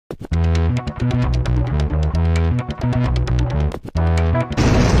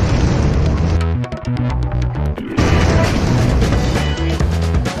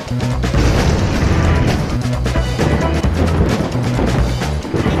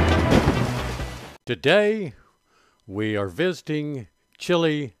Today, we are visiting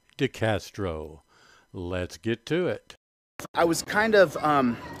Chille de Castro. Let's get to it. I was kind of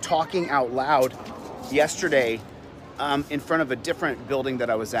talking out loud yesterday in front of a different building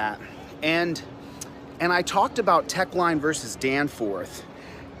that I was at, and I talked about Techline versus Danforth,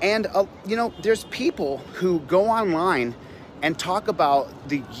 and you know, there's people who go online and talk about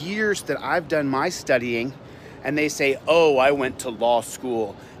the years that I've done my studying, and they say, oh, I went to law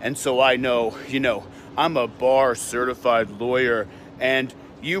school, and so I know, you know, I'm a bar certified lawyer, and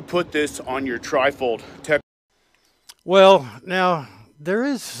you put this on your trifold tech. Well, now, there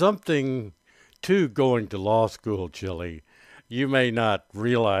is something to going to law school, Chille. You may not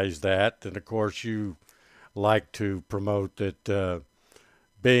realize that, and of course you like to promote that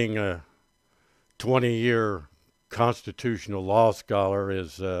being a 20-year constitutional law scholar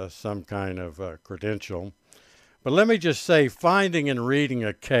is some kind of credential. But let me just say, finding and reading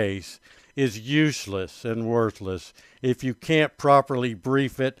a case is useless and worthless if you can't properly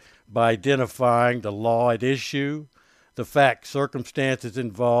brief it by identifying the law at issue, the fact circumstances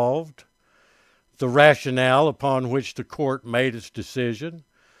involved, the rationale upon which the court made its decision,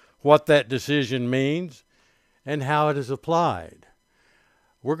 what that decision means, and how it is applied.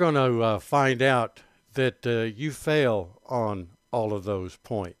 We're going to find out that you fail on all of those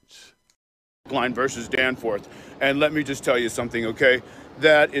points. Line versus Danforth. And let me just tell you something, okay?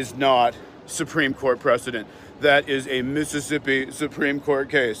 That is not Supreme Court precedent. That is a Mississippi Supreme Court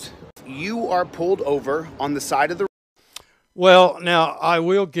case. You are pulled over on the side of the... Well, now, I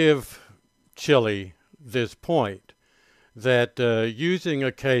will give Chille this point, that using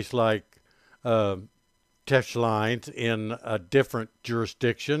a case like Techline's in a different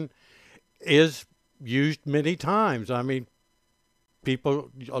jurisdiction is used many times. I mean,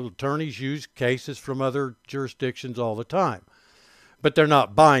 attorneys use cases from other jurisdictions all the time, but they're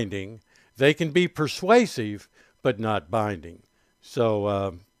not binding. They can be persuasive, but not binding.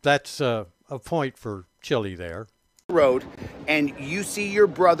 So that's a point for Chille there. Road, and you see your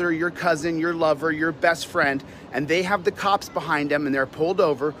brother, your cousin, your lover, your best friend, and they have the cops behind them and they're pulled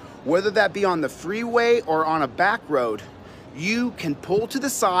over, whether that be on the freeway or on a back road, you can pull to the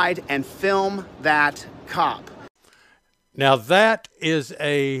side and film that cop. Now that is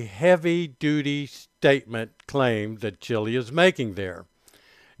a heavy-duty statement claim that Chille is making there.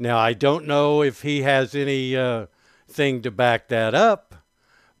 Now I don't know if he has any thing to back that up,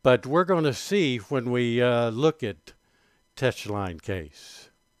 but we're going to see when we look at Techline case.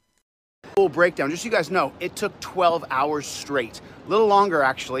 Full breakdown, just so you guys know, it took 12 hours straight. A little longer,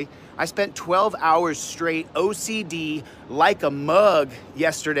 actually. I spent 12 hours straight, OCD, like a mug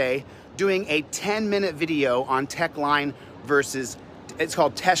yesterday, doing a 10-minute video on Techline versus, it's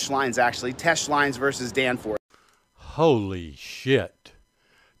called Techlines actually, Techlines versus Danforth. Holy shit.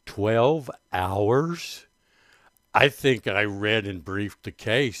 12 hours? I think I read and briefed the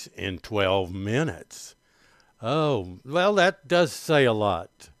case in 12 minutes. Oh, well, that does say a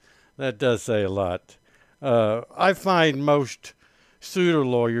lot. That does say a lot. I find most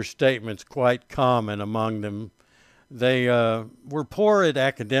pseudo-lawyer statements quite common among them. They were poor at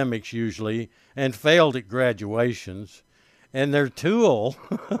academics usually and failed at graduations. And their tool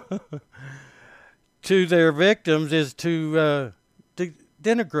to their victims is to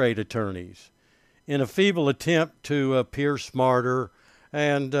denigrate attorneys in a feeble attempt to appear smarter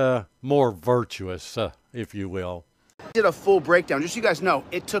and more virtuous, if you will. Did a full breakdown, just so you guys know,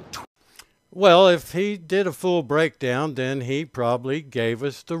 it took... Well, if he did a full breakdown, then he probably gave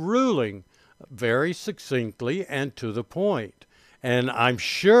us the ruling very succinctly and to the point. And I'm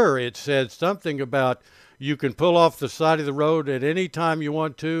sure it said something about you can pull off the side of the road at any time you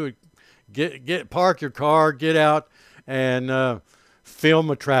want to, park your car, get out, and film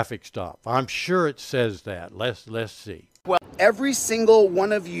a traffic stop. I'm sure it says that. Let's see. Well, every single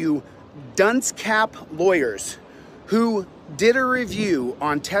one of you dunce cap lawyers who did a review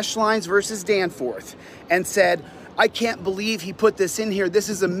on Techlines versus Danforth and said, I can't believe he put this in here. This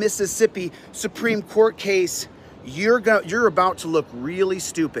is a Mississippi Supreme Court case. You're about to look really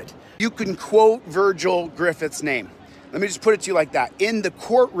stupid. You can quote Virgil Griffith's name. Let me just put it to you like that. In the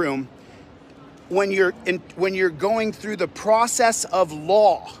courtroom, when you're going through the process of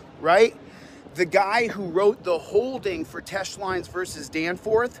law, right? The guy who wrote the holding for Techlines versus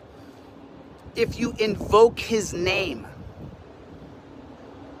Danforth, if you invoke his name,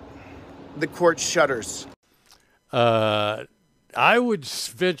 the court shudders. I would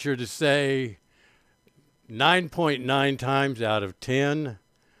venture to say 9.9 times out of 10,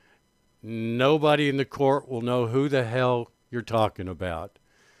 nobody in the court will know who the hell you're talking about.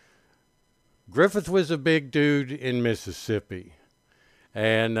 Griffith was a big dude in Mississippi,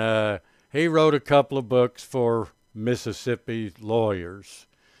 and he wrote a couple of books for Mississippi lawyers.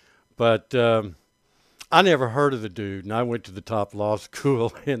 But I never heard of the dude, and I went to the top law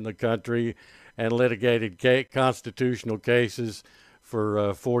school in the country and litigated constitutional cases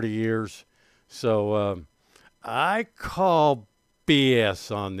for 40 years. So I call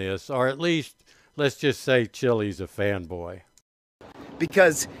BS on this, or at least let's just say Chille's a fanboy.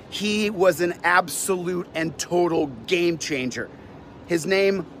 Because he was an absolute and total game changer. His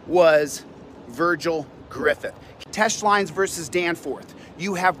name was Virgil Griffith. Tesh Lines versus Danforth.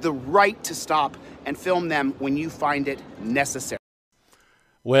 You have the right to stop and film them when you find it necessary.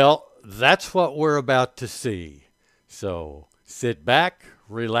 Well, that's what we're about to see. So sit back,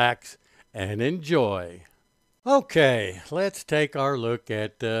 relax, and enjoy. Okay, let's take our look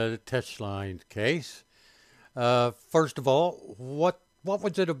at the Tesh Lines case. First of all, what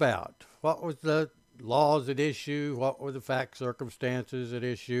was it about? What was the laws at issue? What were the fact circumstances at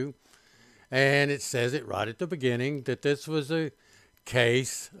issue? And it says it right at the beginning that this was a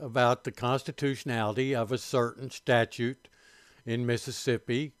case about the constitutionality of a certain statute in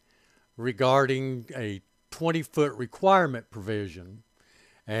Mississippi regarding a 20-foot requirement provision.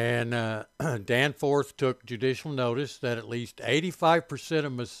 And Danforth took judicial notice that at least 85%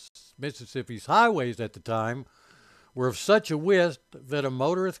 of Mississippi's highways at the time were of such a width that a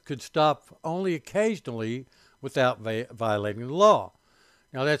motorist could stop only occasionally without violating the law.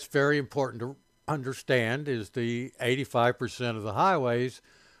 Now, that's very important to understand, is the 85% of the highways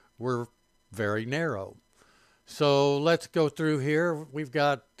were very narrow. So let's go through here. We've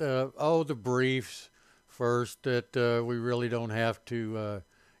got, the briefs first that we really don't have to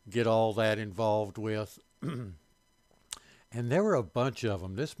get all that involved with. And there were a bunch of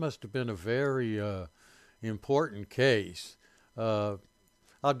them. This must have been a very important case. I'm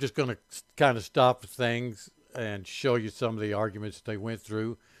just going to kind of stop things and show you some of the arguments they went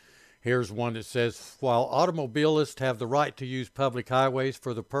through. Here's one that says, while automobilists have the right to use public highways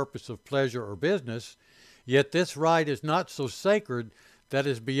for the purpose of pleasure or business, yet this right is not so sacred that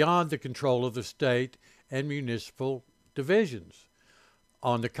is beyond the control of the state and municipal divisions.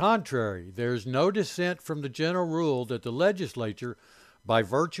 On the contrary, there is no dissent from the general rule that the legislature, by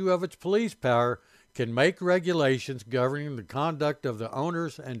virtue of its police power, can make regulations governing the conduct of the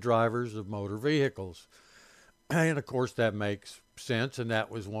owners and drivers of motor vehicles. And of course that makes sense, and that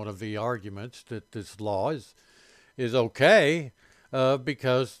was one of the arguments that this law is okay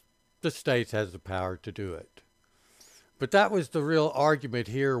because the state has the power to do it. But that was the real argument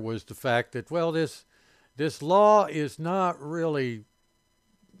here, was the fact that, well, this law is not really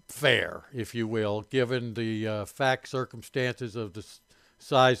fair, if you will, given the fact circumstances of the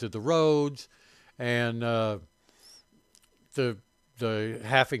size of the roads and the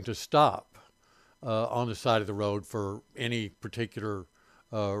having to stop on the side of the road for any particular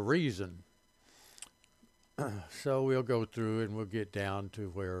reason. So we'll go through and we'll get down to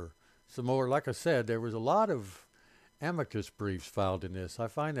where some more. Like I said, there was a lot of amicus briefs filed in this. I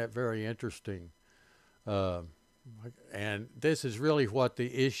find that very interesting. And this is really what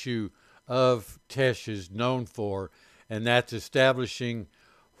the issue of Tesh is known for, and that's establishing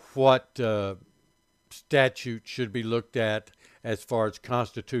what statute should be looked at as far as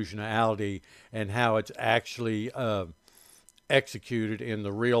constitutionality and how it's actually executed in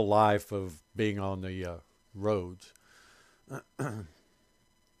the real life of being on the roads. I'm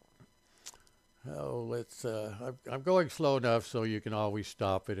going slow enough so you can always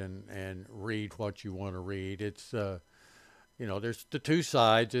stop it and read what you want to read. It's, there's the two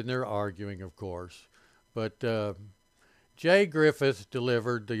sides and they're arguing, of course. But J. Griffith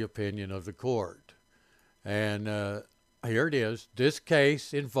delivered the opinion of the court. And here it is. This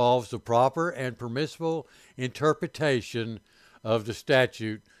case involves the proper and permissible interpretation of the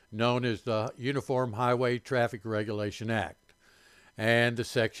statute known as the Uniform Highway Traffic Regulation Act. And the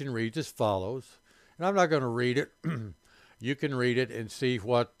section reads as follows. And I'm not going to read it. You can read it and see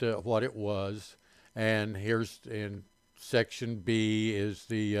what it was. And here's in section B is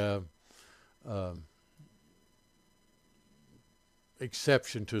the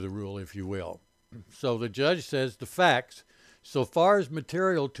exception to the rule, if you will. So the judge says the facts, so far as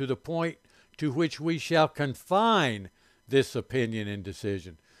material to the point to which we shall confine this opinion and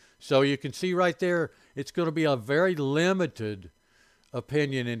decision. So you can see right there, it's going to be a very limited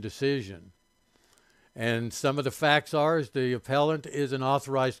opinion and decision. And some of the facts are is the appellant is an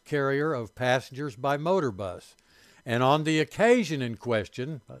authorized carrier of passengers by motor bus. and on the occasion in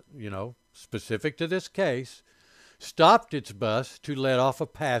question, specific to this case, stopped its bus to let off a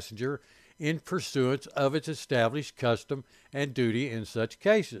passenger in pursuance of its established custom and duty in such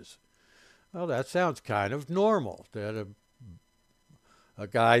cases. Well, that sounds kind of normal, that a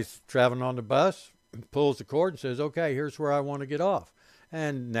guy's traveling on the bus, pulls the cord and says, okay, here's where I want to get off.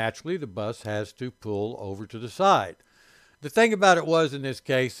 And naturally, the bus has to pull over to the side. The thing about it was, in this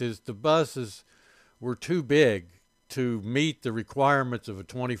case, is the buses were too big to meet the requirements of a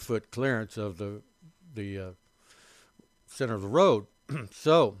 20-foot clearance of the center of the road.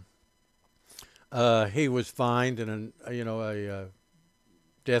 So he was fined, and a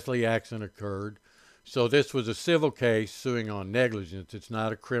deathly accident occurred. So this was a civil case suing on negligence. It's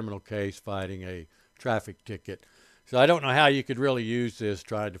not a criminal case fighting a traffic ticket. So I don't know how you could really use this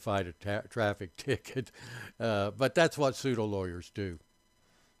trying to fight a traffic ticket, but that's what pseudo lawyers do.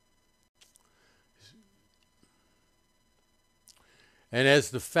 And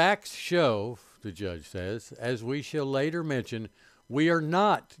as the facts show, the judge says, as we shall later mention, we are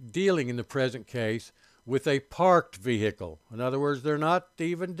not dealing in the present case with a parked vehicle. In other words, they're not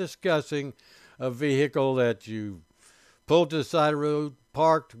even discussing a vehicle that you pulled to the side of the road,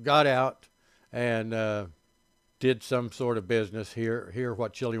 parked, got out, and did some sort of business. Here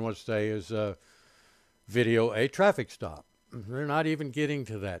what Chille wants to say is video a traffic stop. They're not even getting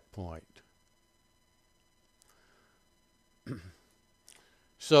to that point.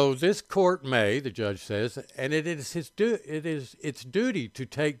 So this court may, the judge says, and it is its duty to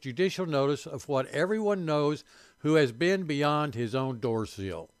take judicial notice of what everyone knows who has been beyond his own door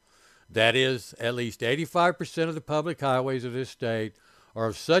sill. That is, at least 85% of the public highways of this state are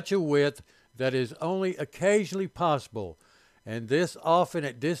of such a width that is only occasionally possible, and this often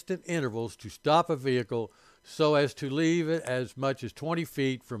at distant intervals, to stop a vehicle so as to leave it as much as 20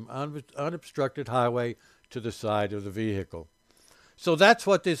 feet from unobstructed highway to the side of the vehicle. So that's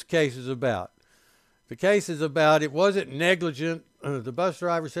what this case is about. The case is about, it wasn't negligent. The bus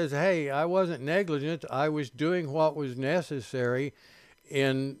driver says, hey, I wasn't negligent. I was doing what was necessary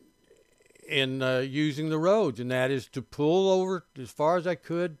in using the roads, and that is to pull over as far as I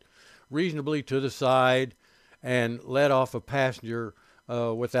could reasonably to the side and let off a passenger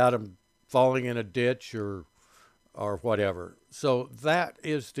without him falling in a ditch or whatever. So that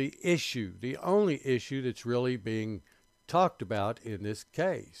is the issue, the only issue that's really being talked about in this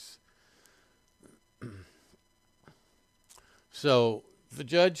case. So the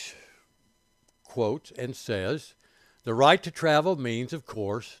judge quotes and says, the right to travel means, of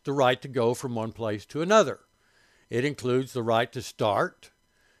course, the right to go from one place to another. It includes the right to start,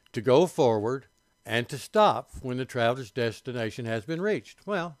 to go forward, and to stop when the traveler's destination has been reached.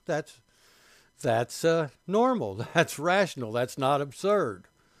 Well, that's normal. That's rational. That's not absurd.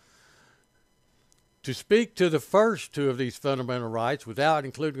 To speak to the first two of these fundamental rights without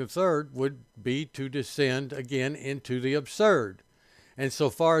including the third would be to descend again into the absurd. And so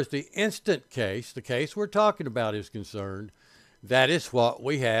far as the instant case, the case we're talking about, is concerned, that is what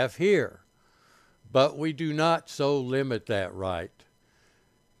we have here. But we do not so limit that right.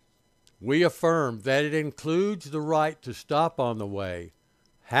 We affirm that it includes the right to stop on the way.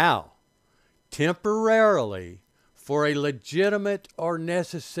 How? Temporarily, for a legitimate or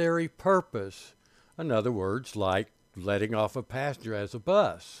necessary purpose. In other words, like letting off a passenger as a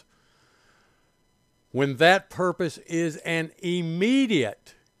bus. When that purpose is an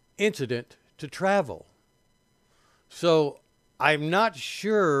immediate incident to travel. So I'm not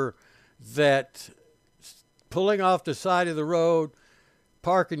sure that pulling off the side of the road,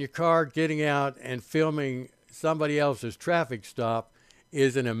 parking your car, getting out, and filming somebody else's traffic stop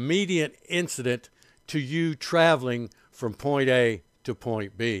is an immediate incident to you traveling from point A to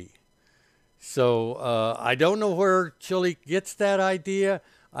point B. So I don't know where Chille gets that idea.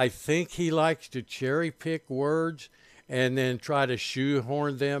 I think he likes to cherry pick words and then try to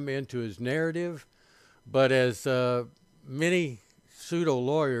shoehorn them into his narrative. But as many pseudo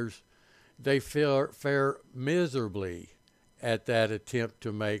lawyers, they fare miserably at that attempt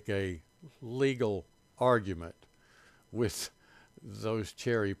to make a legal argument with those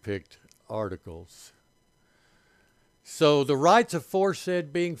cherry picked articles. So the rights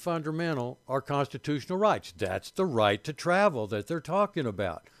aforesaid being fundamental are constitutional rights. That's the right to travel that they're talking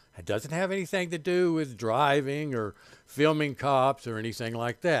about. It doesn't have anything to do with driving or filming cops or anything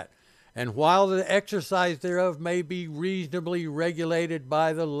like that. And while the exercise thereof may be reasonably regulated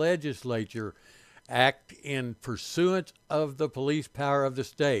by the legislature, act in pursuance of the police power of the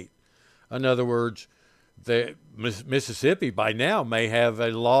state. In other words, Mississippi by now may have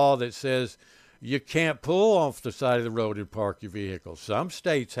a law that says you can't pull off the side of the road and park your vehicle. Some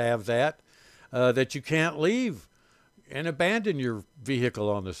states have that, that you can't leave and abandon your vehicle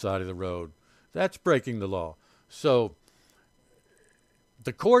on the side of the road. That's breaking the law. So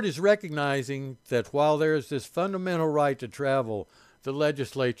the court is recognizing that while there is this fundamental right to travel, the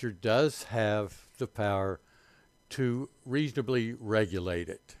legislature does have the power to reasonably regulate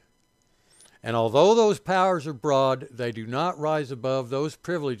it. And although those powers are broad, they do not rise above those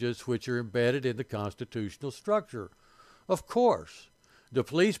privileges which are embedded in the constitutional structure. Of course, the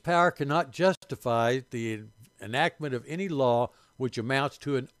police power cannot justify the enactment of any law which amounts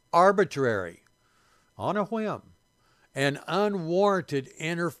to an arbitrary, on a whim, and unwarranted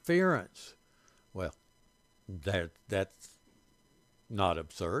interference. Well, that's not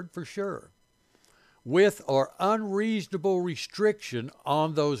absurd, for sure. With or unreasonable restriction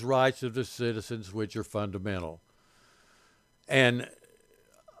on those rights of the citizens which are fundamental. And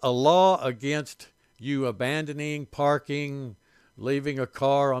a law against you abandoning, parking, leaving a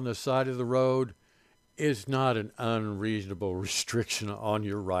car on the side of the road is not an unreasonable restriction on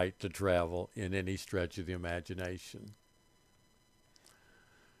your right to travel in any stretch of the imagination.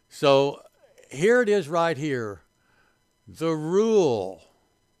 So here it is right here. The rule.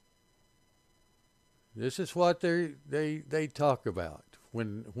 This is what they talk about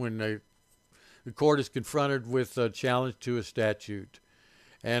when the court is confronted with a challenge to a statute.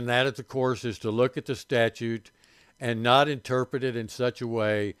 And that, of course, is to look at the statute and not interpret it in such a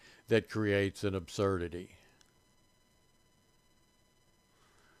way that creates an absurdity.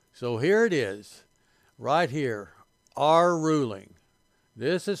 So here it is, right here, our ruling.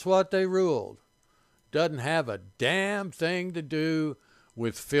 This is what they ruled. Doesn't have a damn thing to do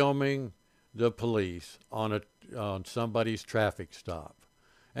with filming the police on somebody's traffic stop.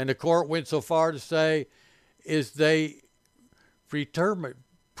 And the court went so far to say is they preterm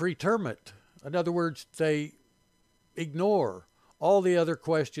it. In other words, they ignore all the other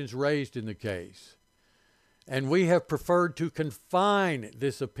questions raised in the case. And we have preferred to confine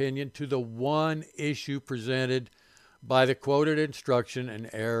this opinion to the one issue presented by the quoted instruction and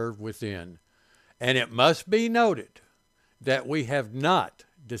error within. And it must be noted that we have not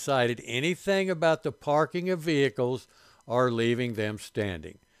decided anything about the parking of vehicles or leaving them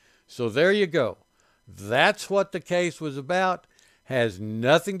standing. So there you go. That's what the case was about. Has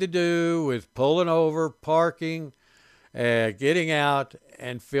nothing to do with pulling over, parking, getting out,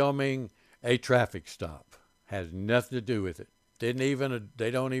 and filming a traffic stop. Has nothing to do with it.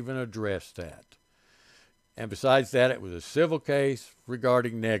 They don't even address that. And besides that, it was a civil case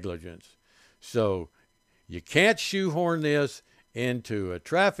regarding negligence. So you can't shoehorn this into a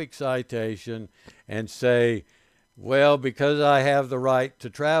traffic citation and say, well, because I have the right to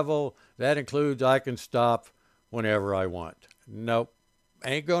travel, that includes I can stop whenever I want. Nope,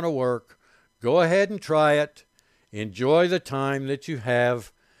 ain't going to work. Go ahead and try it. Enjoy the time that you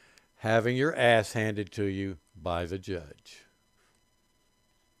have having your ass handed to you by the judge.